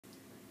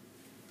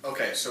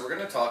Okay, so we're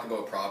going to talk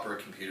about proper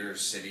computer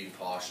sitting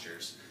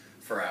postures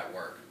for at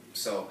work.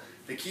 So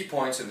the key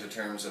points into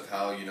terms of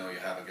how you know you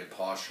have a good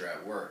posture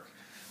at work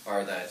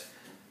are that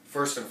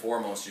first and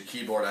foremost your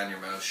keyboard and your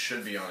mouse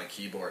should be on a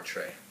keyboard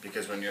tray,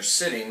 because when you're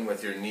sitting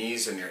with your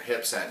knees and your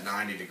hips at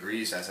 90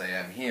 degrees as I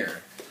am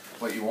here,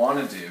 what you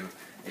want to do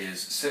is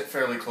sit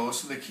fairly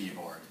close to the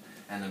keyboard,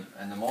 and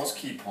the most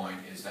key point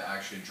is to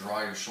actually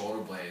draw your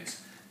shoulder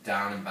blades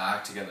down and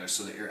back together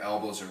so that your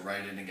elbows are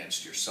right in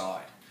against your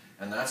side.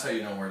 And that's how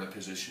you know where to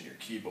position your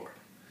keyboard.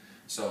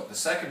 So the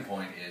second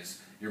point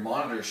is your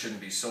monitor shouldn't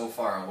be so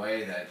far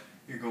away that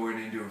you're going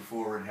into a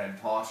forward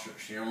head posture.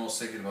 So you're almost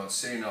thinking about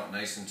sitting up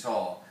nice and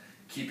tall,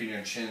 keeping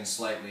your chin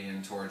slightly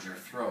in towards your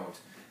throat,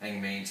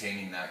 and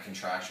maintaining that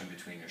contraction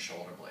between your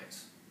shoulder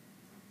blades.